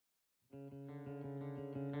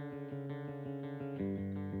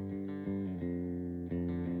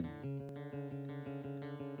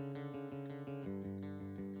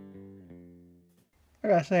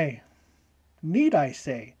gotta say, need I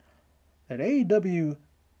say, that AEW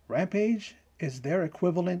Rampage is their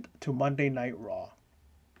equivalent to Monday Night Raw.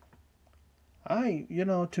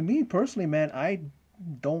 To me personally, man,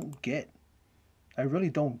 don't get, I really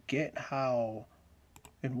don't get how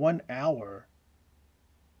in 1 hour,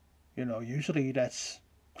 usually that's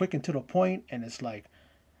quick and to the point, and it's like,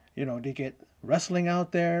 they get wrestling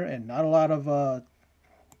out there and not a lot of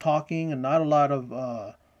talking and not a lot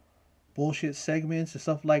of bullshit segments and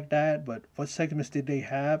stuff like that. But what segments did they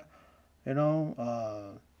have? You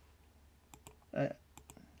know, I,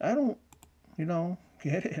 I don't,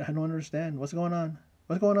 get it. I don't understand what's going on.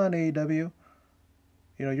 What's going on, AEW?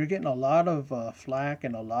 You're getting a lot of flack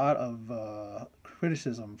and a lot of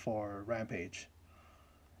criticism for Rampage.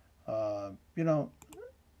 I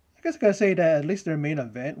guess I gotta say that at least their main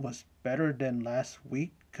event was better than last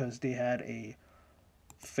week because they had a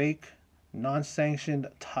fake, non-sanctioned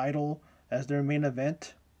title as their main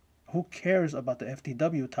event. Who cares about the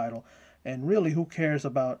FTW title? And really, who cares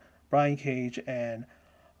about Brian Cage and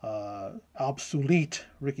obsolete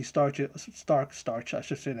Ricky Starks, I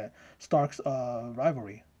should say that, Starks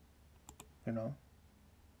rivalry? You know,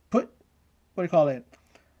 put, what do you call it,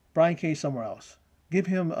 Brian Cage somewhere else. Give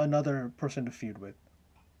him another person to feud with.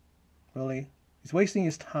 Really, he's wasting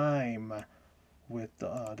his time with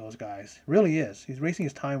those guys. Really is. He's wasting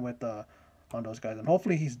his time with on those guys, and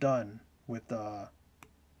hopefully he's done with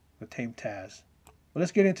Tame Taz. But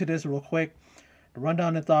let's get into this real quick. The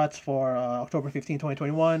rundown and thoughts for October 15,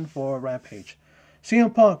 2021 for Rampage.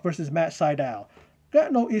 CM Punk versus Matt Sydal.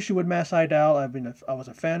 Got no issue with Matt Sydal. I was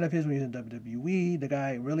a fan of his when he was in WWE. The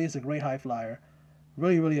guy really is a great high flyer.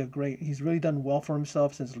 Really, really he's really done well for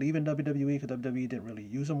himself since leaving WWE because WWE didn't really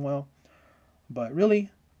use him well. But really,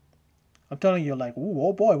 I'm telling you, like, ooh,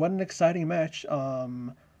 oh boy, what an exciting match.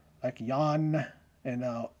 Like Jan, and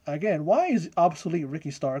again, why is obsolete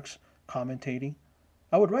Ricky Starks commentating?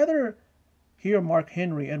 I would rather hear Mark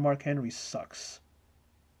Henry, and Mark Henry sucks.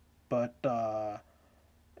 But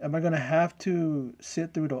am I gonna have to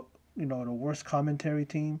sit through the worst commentary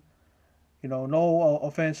team? No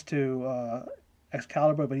offense to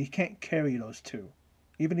Excalibur, but he can't carry those two.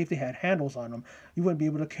 Even if they had handles on them, you wouldn't be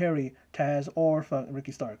able to carry Taz or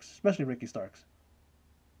Ricky Starks, especially Ricky Starks.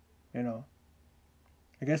 I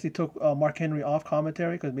guess they took Mark Henry off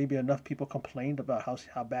commentary because maybe enough people complained about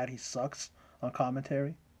how bad he sucks on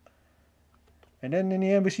commentary. And then in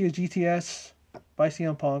the end, we see a GTS by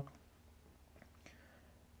CM Punk.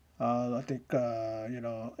 I think, and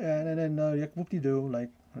then whoop-de-doo, like,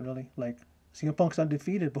 really, like, CM Punk's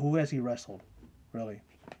undefeated, but who has he wrestled? Really?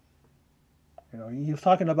 He was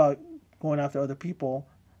talking about going after other people,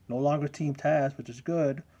 no longer Team Taz, which is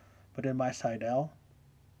good, but then my Sydal.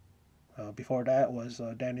 Before that was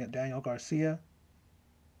Daniel Garcia.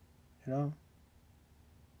 Now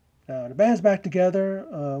the band's back together.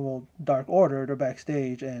 Dark Order, they're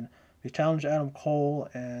backstage, and they challenge Adam Cole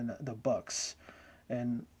and the Bucks.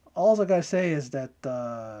 And all I gotta say is that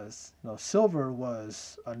Silver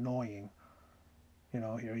was annoying.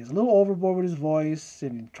 Here he's a little overboard with his voice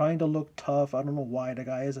and trying to look tough. I don't know why. The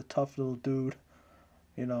guy is a tough little dude.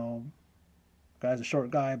 Guy's a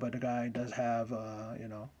short guy, but the guy does have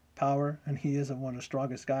power, and he isn't one of the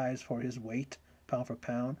strongest guys for his weight, pound for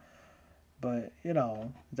pound. But is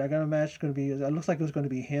that match going to be? It looks like it was going to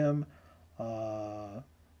be him,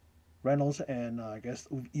 Reynolds, and I guess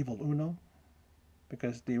Evil Uno,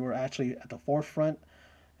 because they were actually at the forefront,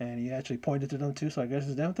 and he actually pointed to them too. So I guess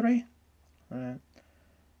it's them three. All right.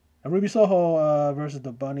 And Ruby Soho versus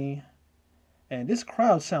the Bunny, and this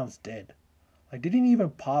crowd sounds dead. Like they didn't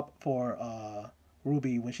even pop for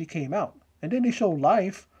Ruby when she came out, and then they show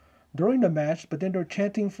life during the match, but then they're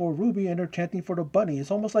chanting for Ruby and they're chanting for the Bunny. It's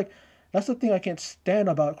almost like that's the thing I can't stand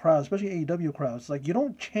about crowds, especially AEW crowds. Like you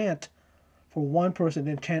don't chant for one person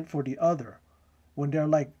and chant for the other when they're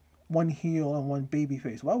like one heel and one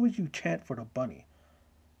babyface. Why would you chant for the Bunny?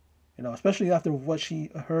 Especially after what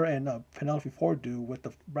her and Penelope Ford do with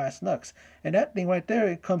the brass knucks. And that thing right there,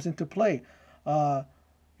 it comes into play. Ruby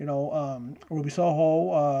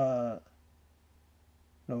Soho,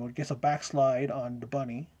 gets a backslide on the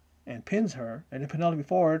Bunny and pins her. And then Penelope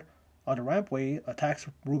Ford on the rampway attacks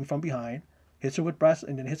Ruby from behind, hits her with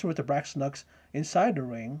the brass knucks inside the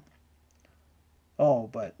ring. Oh,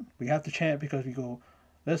 but we have to chant because we go,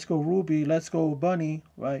 let's go Ruby, let's go Bunny,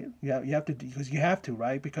 right? You have to, because you have to,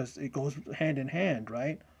 right? Because it goes hand in hand,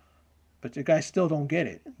 right? But the guys still don't get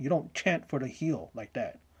it. You don't chant for the heel like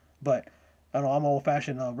that. But I don't know, I'm an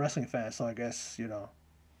old-fashioned wrestling fan, so I guess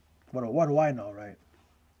what do I know, right?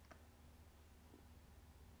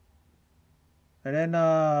 And then,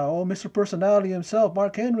 Mr. Personality himself,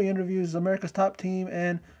 Mark Henry, interviews America's Top Team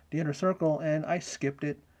and the Inner Circle, and I skipped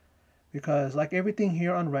it because, like everything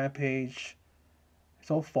here on Rampage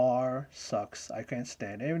so far, sucks. I can't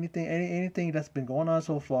stand anything that's been going on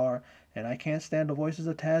so far, and I can't stand the voices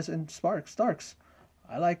of Taz and Starks.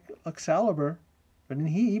 I like Excalibur, but then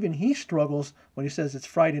he struggles when he says it's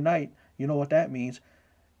Friday night. You know what that means?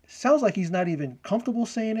 Sounds like he's not even comfortable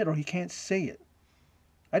saying it, or he can't say it.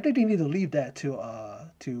 I think they need to leave that to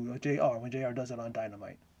JR when JR does it on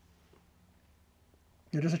Dynamite.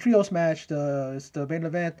 Yeah, there's a trios match. It's the main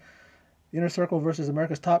event. Inner Circle versus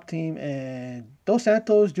America's Top Team, and Dos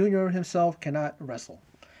Santos Jr. himself cannot wrestle.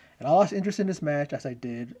 And I lost interest in this match as I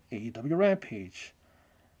did AEW Rampage.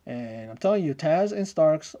 And I'm telling you, Taz and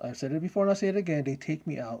Starks, I've said it before and I'll say it again, they take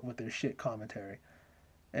me out with their shit commentary.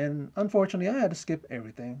 And unfortunately, I had to skip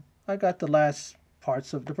everything. I got the last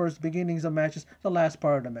parts of the first beginnings of matches, the last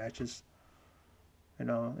part of the matches. And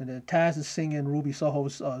then Taz is singing Ruby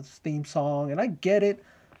Soho's theme song, and I get it.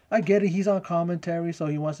 He's on commentary, so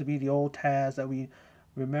he wants to be the old Taz that we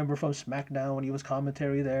remember from SmackDown when he was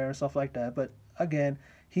commentary there and stuff like that. But again,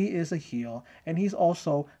 he is a heel, and he's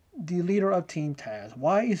also the leader of Team Taz.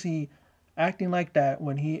 Why is he acting like that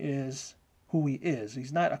when he is who he is?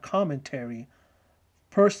 He's not a commentary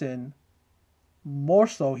person. More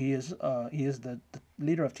so, he is the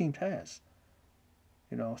leader of Team Taz.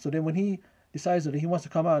 So then when he decides that he wants to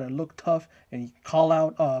come out and look tough and call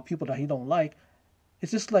out people that he don't like,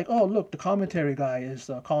 it's just like, oh look, the commentary guy is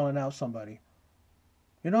calling out somebody.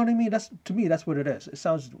 You know what I mean? To me, that's what it is. It's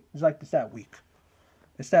like it's that weak.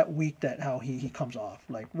 It's that weak that how he comes off.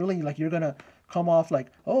 Like really, like you're gonna come off like,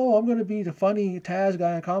 oh, I'm gonna be the funny Taz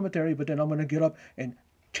guy in commentary, but then I'm gonna get up and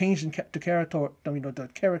change the character. The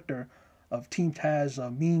character of Team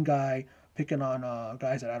Taz, mean guy picking on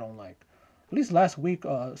guys that I don't like. At least last week,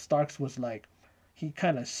 Starks was like, he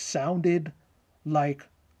kind of sounded like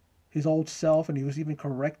his old self, and he was even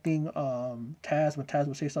correcting Taz when Taz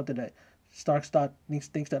would say something that Starks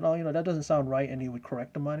thinks that, oh, that doesn't sound right, and he would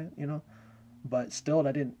correct him on it. But still,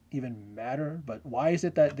 that didn't even matter. But why is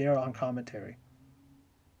it that they're on commentary?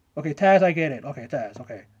 Okay, Taz, I get it. Okay, Taz,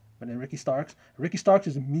 okay. But then Ricky Starks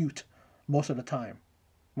is mute most of the time.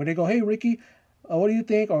 When they go, hey, Ricky, what do you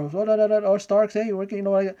think? Or Starks, hey, Ricky,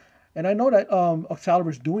 and I know that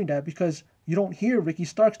Excalibur's doing that because you don't hear Ricky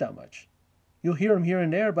Starks that much. You'll hear him here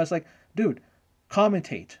and there, but it's like, dude,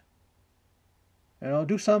 commentate.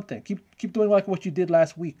 Do something. Keep doing like what you did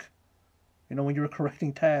last week. When you were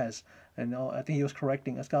correcting Taz, and I think he was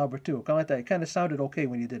correcting Excalibur too. Kind of like that. It kind of sounded okay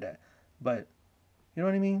when you did that, but you know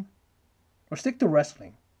what I mean? Or stick to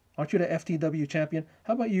wrestling. Aren't you the FTW champion?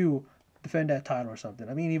 How about you defend that title or something?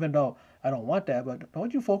 I mean, even though I don't want that, but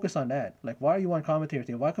don't you focus on that? Like, why are you on commentary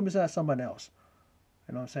team? Why come is that someone else?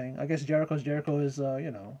 You know what I'm saying? I guess Jericho is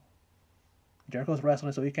Jericho's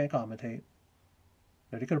wrestling, so he can't commentate.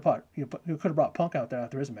 He could have brought Punk out there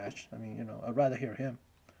after his match. I mean, I'd rather hear him.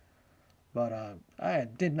 But I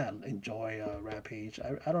did not enjoy Rampage.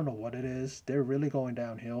 I don't know what it is. They're really going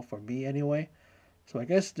downhill for me anyway. So I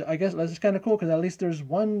guess that's just kind of cool because at least there's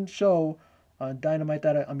one show on Dynamite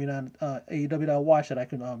on AEW that I watch that I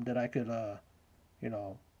could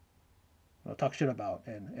talk shit about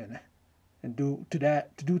and do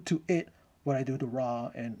to it what I do to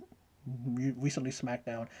Raw and recently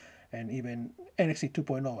SmackDown and even NXT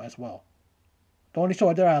 2.0 as well. The only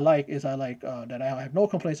show there I like that I have no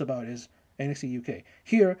complaints about is NXT UK.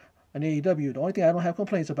 Here on AEW, the only thing I don't have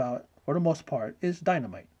complaints about, for the most part, is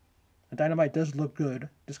Dynamite. And Dynamite does look good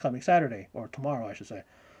this coming Saturday, or tomorrow, I should say.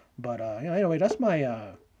 But anyway, that's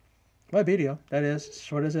my video. That is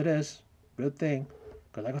short as it is. Good thing,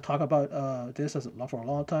 because I could talk about this for a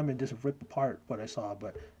long time and just rip apart what I saw.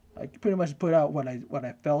 But I pretty much put out what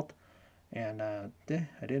I felt, and I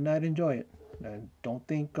did not enjoy it. I don't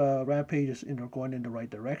think Rampage is going in the right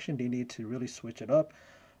direction. They need to really switch it up.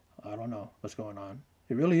 I don't know what's going on.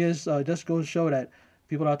 It really is just goes to show that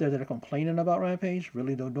people out there that are complaining about Rampage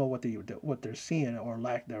really don't know what they're seeing or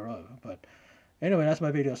lack thereof. But anyway, that's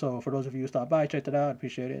my video. So for those of you who stopped by, checked it out,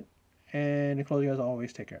 appreciate it. And in closing, as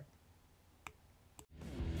always, take care.